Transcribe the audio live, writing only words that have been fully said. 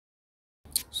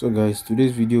So guys,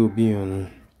 today's video will be on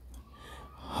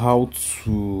how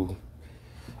to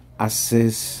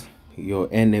access your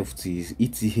NFTs,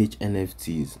 ETH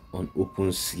NFTs on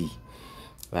opensea.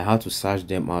 Like how to search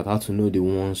them out, how to know the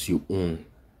ones you own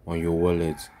on your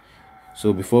wallet.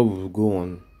 So before we go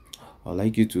on, I'd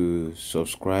like you to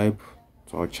subscribe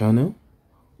to our channel,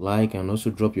 like, and also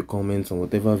drop your comments on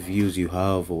whatever views you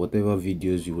have or whatever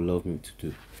videos you would love me to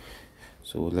do.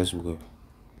 So let's go.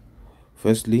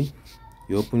 Firstly,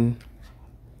 you open,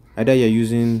 either you're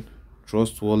using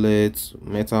Trust Wallet,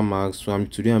 MetaMask. So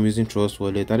today I'm using Trust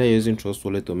Wallet. Either you're using Trust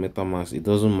Wallet or MetaMask, it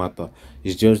doesn't matter.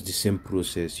 It's just the same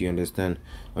process. You understand?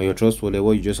 On your Trust Wallet,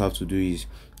 what you just have to do is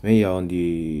when you're on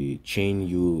the chain,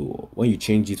 when you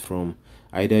change it from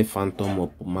either Phantom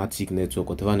or Matic network,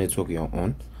 whatever network you're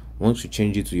on, once you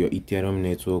change it to your Ethereum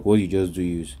network, what you just do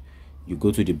is you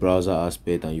go to the browser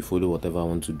aspect and you follow whatever I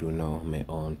want to do now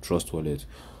on Trust Wallet.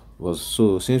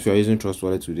 So since we are using Trust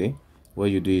Wallet today, what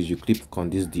you do is you click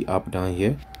on the app down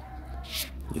here,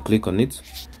 you click on it,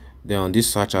 then on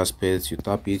this search aspect you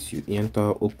tap it, you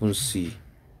enter opensea.io,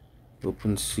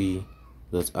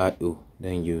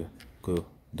 then you go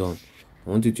done. I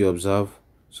want you to observe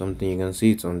something. You can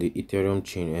see it on the Ethereum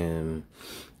chain,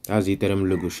 that's the Ethereum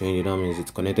logo showing you. That means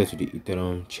it's connected to the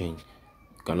Ethereum chain.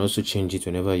 You can also change it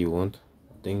whenever you want.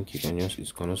 I think it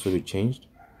can also be changed.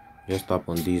 Just tap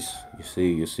on this,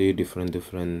 you see different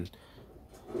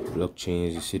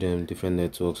blockchains, you see them, different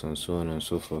networks and so on and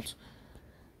so forth.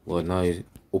 But now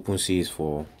opensea is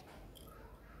for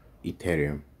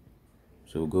Ethereum,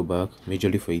 so go back,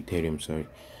 majorly for Ethereum, sorry.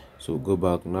 So go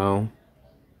back now.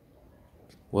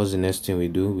 What's the next thing we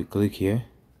do? We click here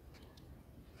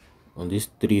on these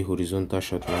three horizontal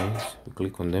short lines, we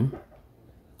click on them,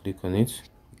 click on it,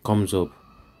 it comes up.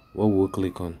 What we'll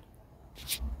click on?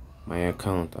 My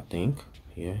account, I think.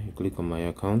 Here you click on my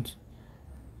account,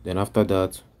 then after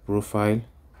that profile,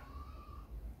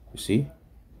 you see.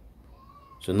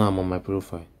 So now I'm on my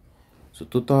profile. So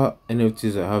total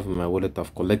NFTs I have in my wallet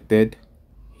I've collected,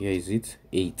 here is it,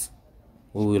 8.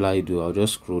 What will I do? I'll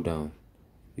just scroll down.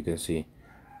 You can see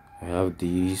I have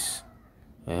these,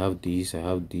 I have these, I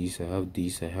have these, I have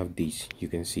these, I have these, you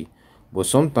can see. But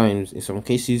sometimes in some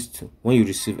cases when you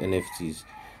receive NFTs,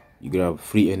 you grab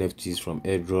free NFTs from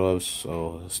airdrops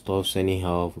or stuffs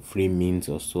anyhow, free mints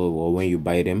or so, or when you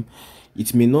buy them,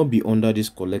 it may not be under this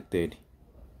collected.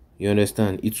 You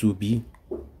understand? It will be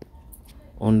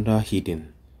under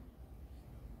hidden.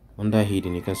 Under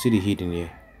hidden, you can see the hidden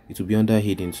here. It will be under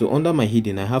hidden. So under my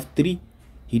hidden, I have 3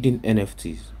 hidden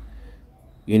NFTs.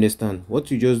 You understand?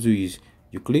 What you just do is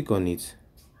you click on it,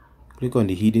 click on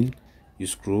the hidden, you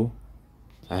scroll.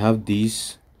 I have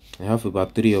these. I have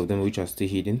about 3 of them which are still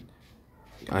hidden,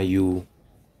 and you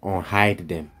unhide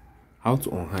them. How to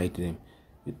unhide them?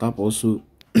 You tap also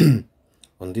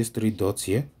on these 3 dots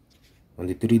here, on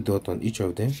the 3 dots on each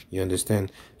of them. You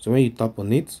understand? So when you tap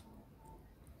on it,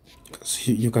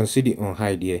 you can see the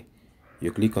unhide here.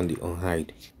 You click on the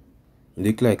unhide.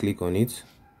 Immediately I click on it,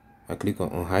 I click on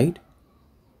unhide.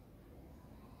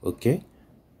 Okay,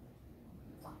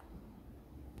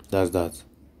 that's that.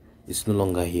 It's no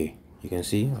longer here. You can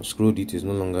see I scrolled it, is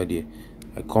no longer there.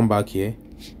 I come back here,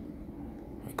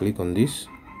 I click on this.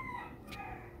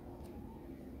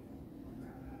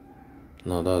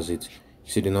 Now that's it.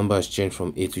 You see the number has changed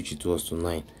from 8, which it was, to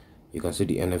 9. You can see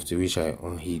the NFT which I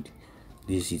unhid.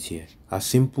 This is it here. As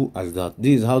simple as that.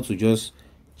 This is how to just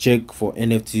check for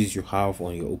NFTs you have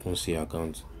on your opensea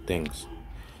account. Thanks.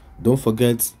 Don't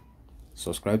forget,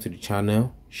 subscribe to the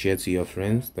channel, share to your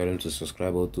friends, tell them to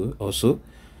subscribe also.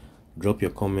 Drop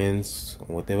your comments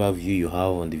on whatever view you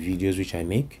have on the videos which I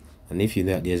make, and if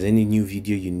there's any new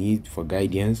video you need for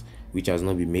guidance which has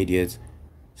not been made yet,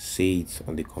 say it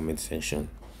on the comment section.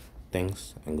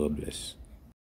 Thanks and God bless.